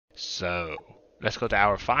So, let's go to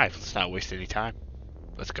hour 5. Let's not waste any time.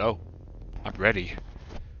 Let's go. I'm ready.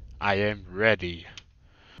 I am ready.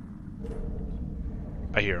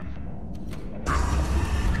 I hear him.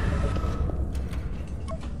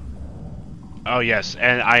 Oh yes,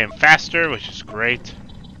 and I am faster, which is great.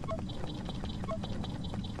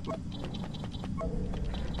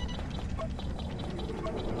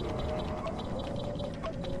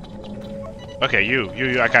 Okay,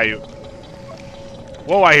 you, I got you.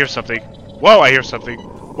 Whoa, I hear something. Whoa, I hear something.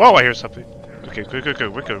 Whoa, I hear something. Okay, good.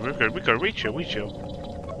 We could reach you.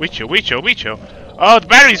 Oh, the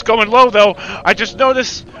battery's going low though. I just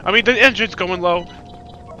noticed. I mean, the engine's going low.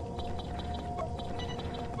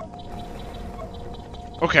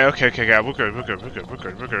 Okay, yeah, we're good.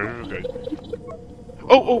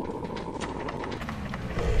 Oh.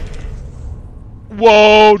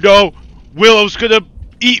 Whoa, no. Willow's gonna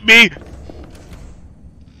eat me.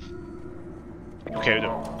 Okay,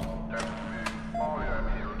 no.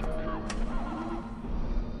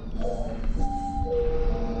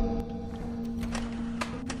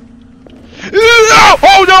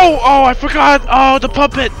 Oh no! Oh, I forgot! Oh, the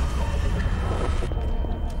puppet!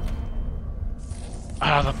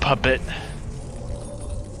 Ah, the puppet.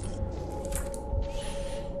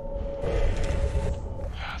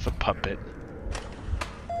 The puppet.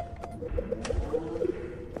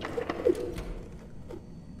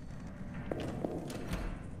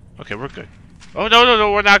 Okay, we're good. Oh,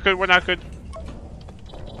 no, we're not good.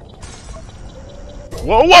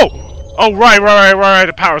 Whoa! Oh, right.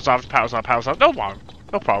 The power's off. No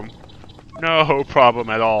problem. No problem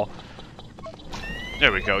at all.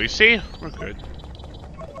 There we go. You see? We're good.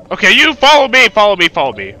 Okay, you follow me. Follow me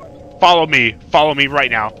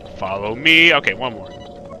right now. Follow me. Okay, one more.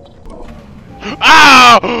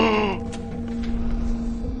 Ah!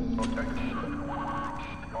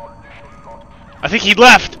 I think he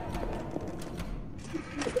left.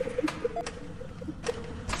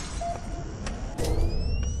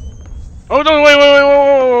 Oh no! Wait!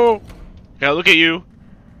 Whoa! Yeah, look at you.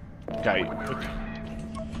 Got you. Okay.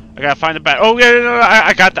 I gotta find the bat. Oh yeah, no,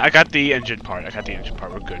 I got the engine part. We're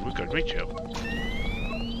good. Reach you.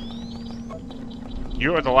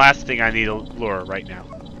 You are the last thing I need to lure right now.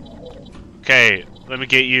 Okay, let me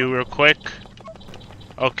get you real quick.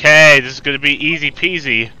 Okay, this is gonna be easy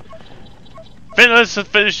peasy. Let's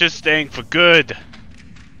finish this thing for good.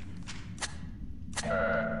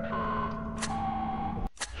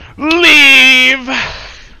 Leave!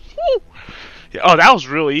 Oh, that was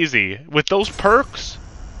really easy. With those perks?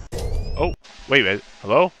 Oh, wait a minute.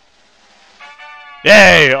 Hello?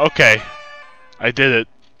 Yay! Okay. I did it.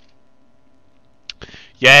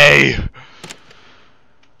 Yay! It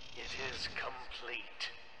is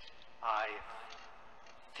complete. I've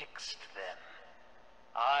fixed them.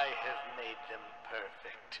 I have made them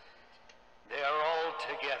perfect. They are all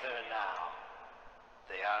together now.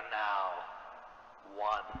 They are now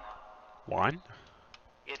one. One?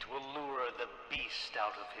 It will lure the beast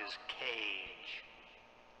out of his cage.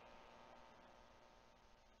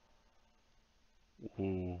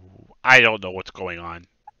 Ooh, I don't know what's going on.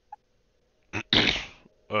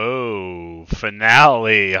 Oh,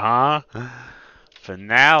 finale, huh?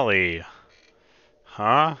 Finale.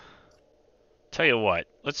 Huh? Tell you what,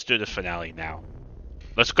 let's do the finale now.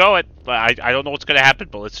 Let's go it. I don't know what's gonna happen,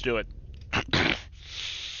 but let's do it.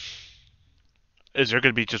 Is there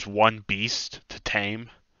gonna be just one beast to tame?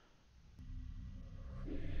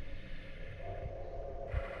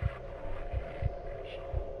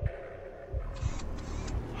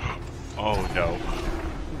 Oh no.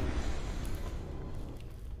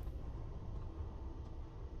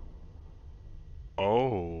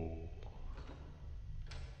 Oh.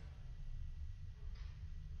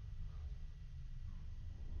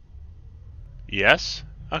 Yes?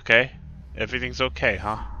 Okay. Everything's okay,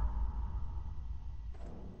 huh?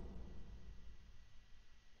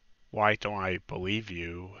 Why don't I believe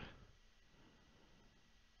you?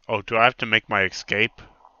 Oh, do I have to make my escape?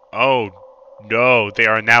 Oh, no. They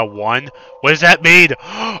are now one? What does that mean?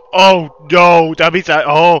 Oh, no. That means that...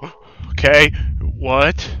 Oh, okay.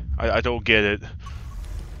 What? I don't get it.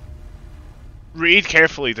 Read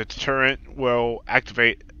carefully. The deterrent will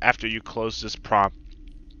activate after you close this prompt.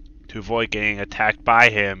 To avoid getting attacked by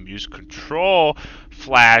him, use control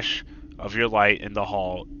flash of your light in the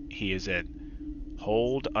hall he is in.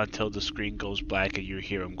 Hold until the screen goes black and you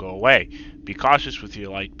hear him go away. Be cautious with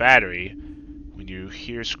your light battery. When you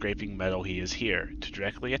hear scraping metal, he is here. To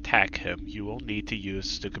directly attack him, you will need to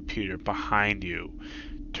use the computer behind you.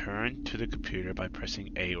 Turn to the computer by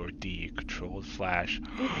pressing A or D. Control flash.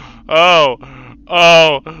 Oh,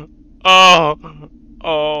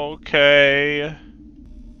 okay.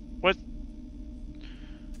 What?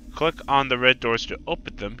 Click on the red doors to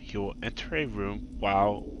open them. He will enter a room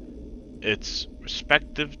while its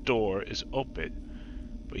respective door is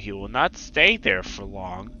open, but he will not stay there for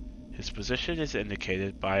long. His position is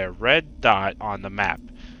indicated by a red dot on the map.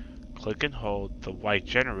 Click and hold the white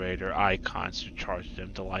generator icons to charge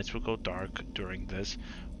them. The lights will go dark during this.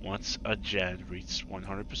 Once a gen reaches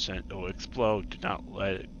 100%, it will explode. Do not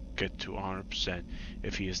let it get to 100%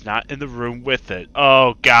 if he is not in the room with it.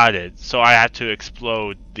 Oh, got it. So I have to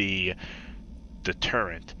explode the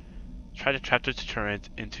deterrent. Try to trap the deterrent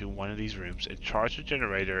into one of these rooms and charge the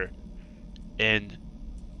generator in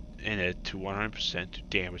it to 100% to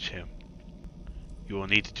damage him. You will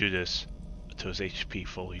need to do this until his HP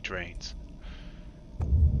fully drains.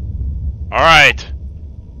 Alright!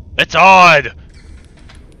 It's on!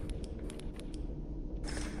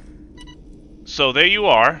 So there you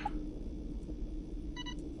are.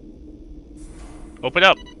 Open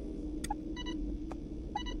up.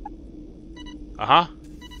 Uh-huh.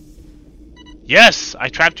 Yes! I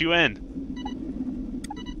trapped you in.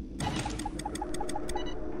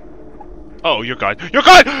 Oh, you're gone. You're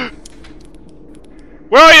gone!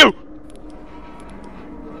 Where are you?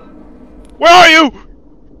 Where are you?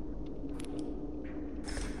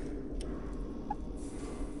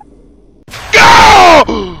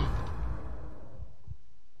 Go!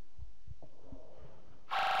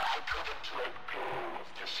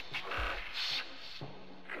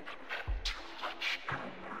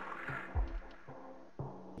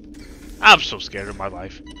 I'm so scared of my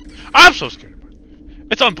life. I'm so scared of my life.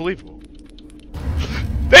 It's unbelievable.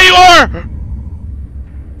 There you are!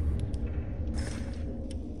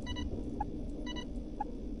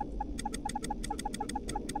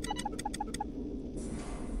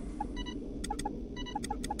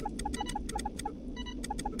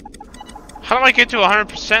 How do I get to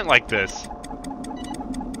 100% like this?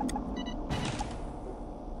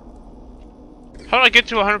 How do I get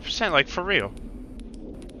to 100% like for real?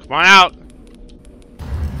 Come on out.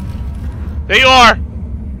 There you are.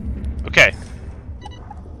 Okay.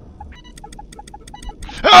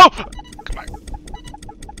 Oh! Come on.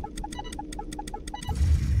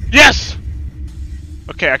 Yes.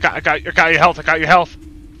 Okay, I got your health. I got your health.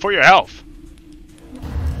 For your health.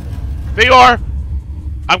 There you are.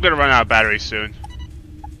 I'm gonna run out of battery soon.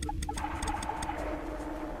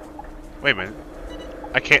 Wait a minute.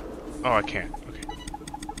 I can't. Oh, I can't. Okay.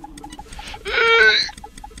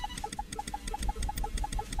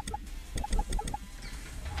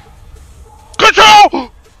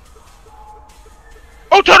 Control!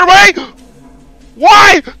 Oh, turn away!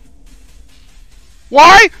 Why?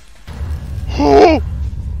 Why?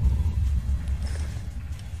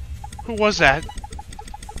 Who was that?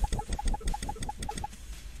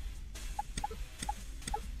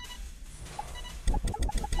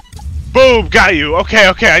 Boom! Got you! Okay,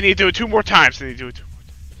 okay, I need to do it 2 more times. I need to do it 2 more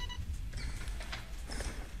times.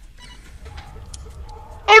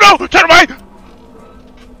 Oh no! Turn away!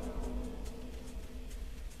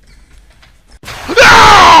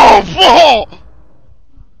 No! Oh!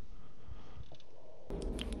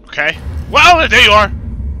 Okay. Well, there you are!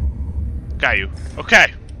 Got you.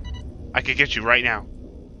 Okay. I can get you right now.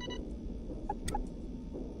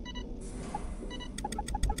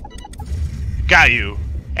 Got you.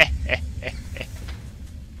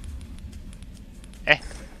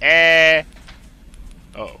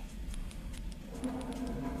 Uh-oh.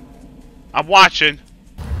 I'm watching.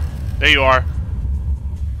 There you are.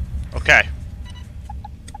 Okay.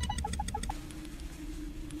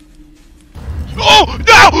 Oh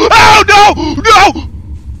no! Oh no! No!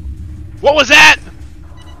 What was that?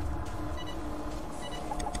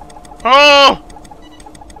 Oh!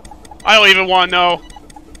 I don't even want to know.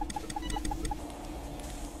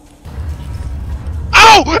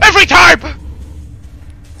 Oh! Every time!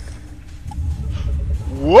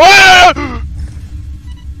 What?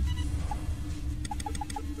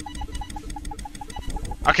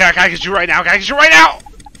 Okay, I gotta get you right now. I gotta get you right now.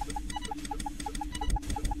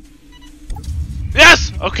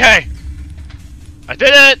 Yes! Okay. I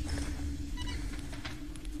did it!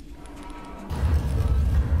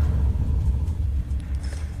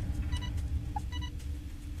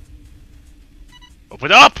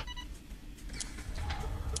 Open up!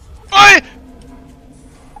 Oi!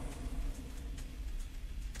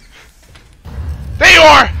 There you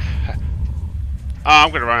are!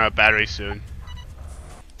 I'm gonna run out of battery soon.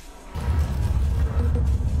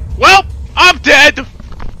 Well, I'm dead! It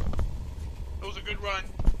was a good run.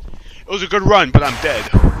 It was a good run, but I'm dead.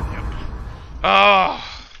 Yep. Oh.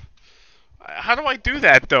 How do I do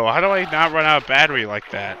that, though? How do I not run out of battery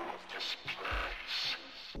like that?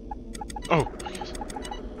 Oh.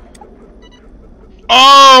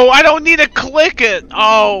 Oh, I don't need to click it.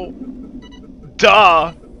 Oh,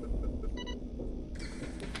 duh.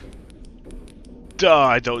 Duh,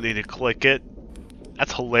 I don't need to click it.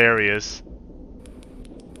 That's hilarious.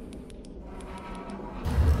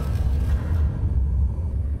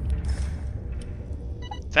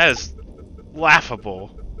 That is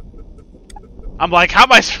laughable. I'm like, how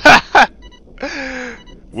am I?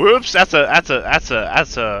 Whoops! That's a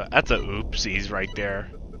oopsies right there.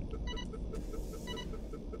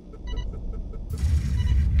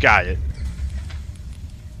 Got it.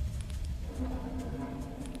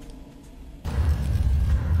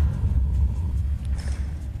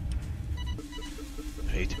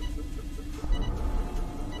 Wait.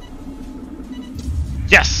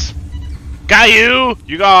 Yes! Got you!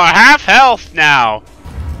 You got half health now!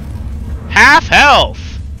 Half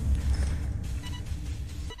health!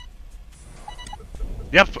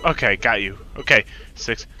 Yep, okay, got you. Okay,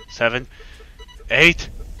 6, 7, 8,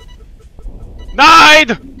 9!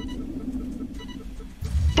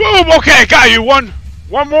 Boom! Okay, got you! One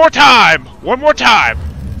more time! One more time!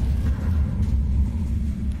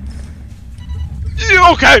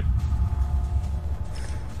 Okay!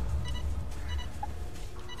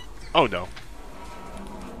 Oh no.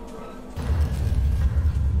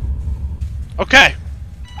 Okay!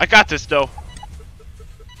 I got this though.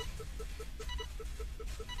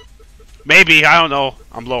 Maybe, I don't know.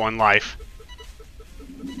 I'm low on life.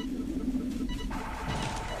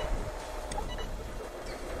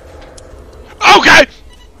 Okay!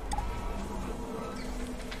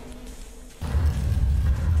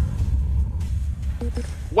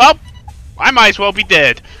 Well, I might as well be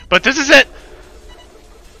dead. But this is it!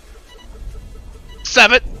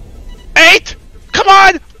 7, 8! Come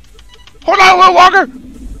on! Hold on a little longer!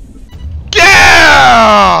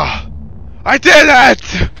 Yeah! I did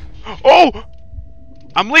it! Oh!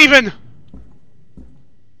 I'm leaving!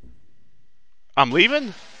 I'm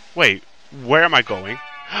leaving? Wait, where am I going?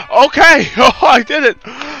 Okay! Oh, I did it!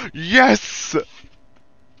 Yes!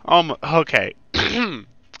 Okay.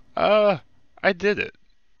 I did it.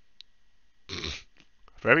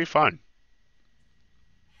 Very fun.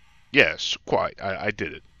 Yes, quite. I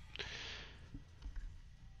did it.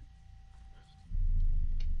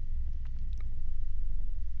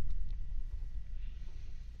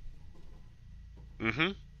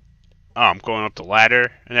 Mm-hmm. Oh, I'm going up the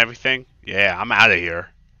ladder and everything? Yeah, I'm out of here.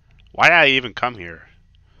 Why did I even come here?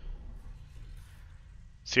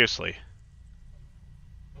 Seriously.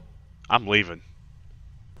 I'm leaving.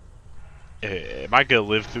 Am I gonna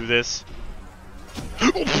live through this?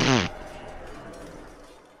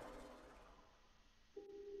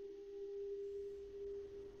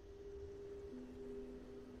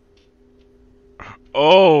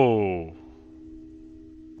 Oh.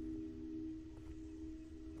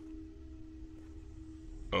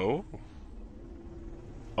 Oh.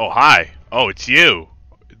 Oh, hi. Oh, it's you.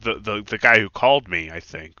 The guy who called me, I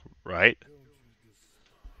think, right?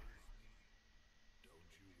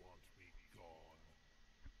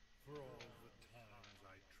 For all the times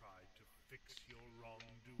I tried to fix your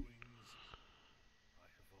wrongdoings, I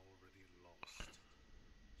have already lost.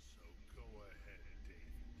 So go ahead,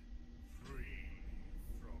 David. Free me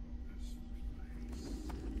from this place.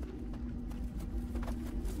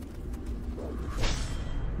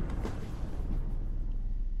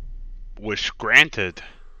 Wish granted.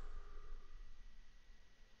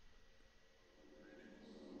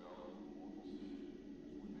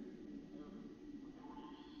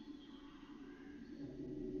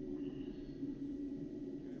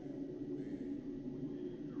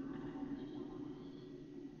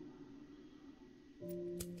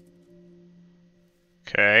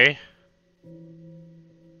 Okay.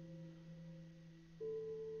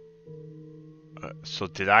 So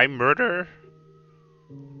did I murder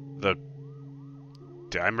the...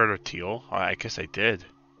 Did I murder Teal? I guess I did.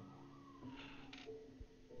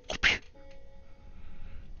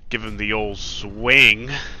 Give him the old swing.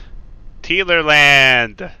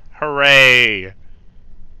 Tealerland! Hooray!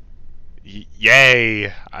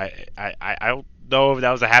 Yay! I don't know if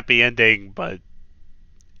that was a happy ending, but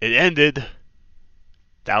it ended.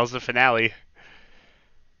 That was the finale.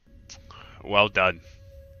 Well done.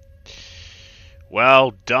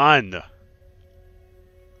 Well done.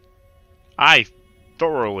 I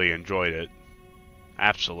thoroughly enjoyed it.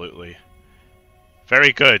 Absolutely.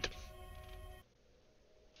 Very good.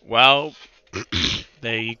 Well,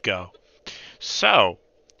 there you go. So,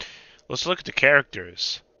 let's look at the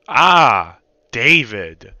characters. Ah,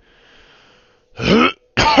 David.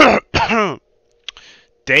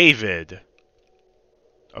 David.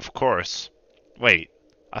 Of course. Wait,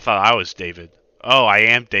 I thought I was David. Oh, I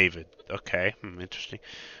am David. Okay, interesting.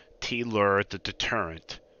 T-lure the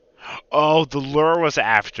deterrent. Oh, the lure was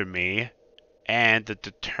after me, and the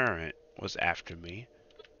deterrent was after me.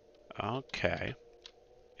 Okay.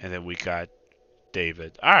 And then we got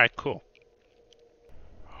David. Alright, cool.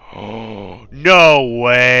 Oh, no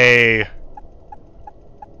way!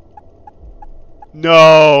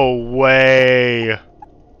 No way!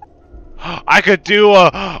 I could do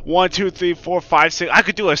a 1, 2, 3, 4, 5, 6. I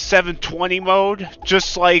could do a 720 mode,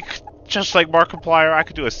 just like Markiplier. I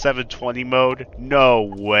could do a 720 mode. No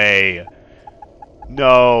way.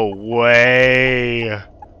 No way.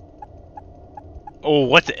 Oh,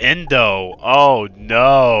 what's Endo? Oh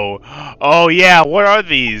no. Oh yeah, what are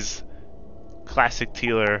these? Classic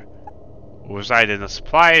Tealer will reside in the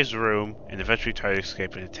supplies room and eventually try to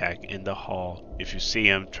escape an attack in the hall. If you see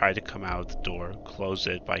him, try to come out of the door. Close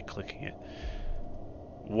it by clicking it.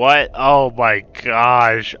 What? Oh my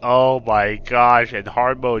gosh. Oh my gosh. And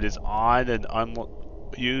hard mode is on and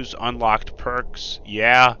use unlocked perks.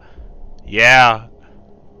 Yeah. Yeah.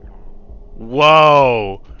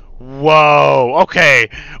 Whoa. Whoa. Okay.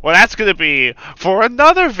 Well, that's going to be for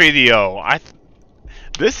another video.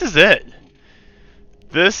 This is it.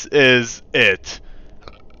 This is it.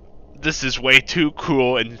 This is way too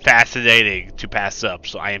cool and fascinating to pass up,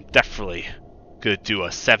 so I am definitely going to do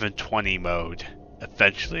a 720 mode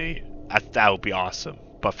eventually. That would be awesome.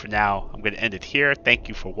 But for now, I'm going to end it here. Thank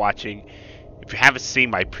you for watching. If you haven't seen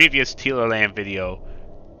my previous Tealerland video,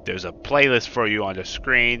 there's a playlist for you on the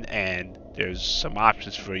screen, and there's some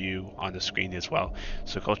options for you on the screen as well.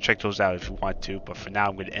 So go check those out if you want to. But for now,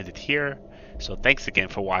 I'm going to end it here. So thanks again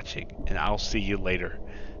for watching, and I'll see you later.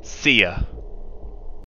 See ya.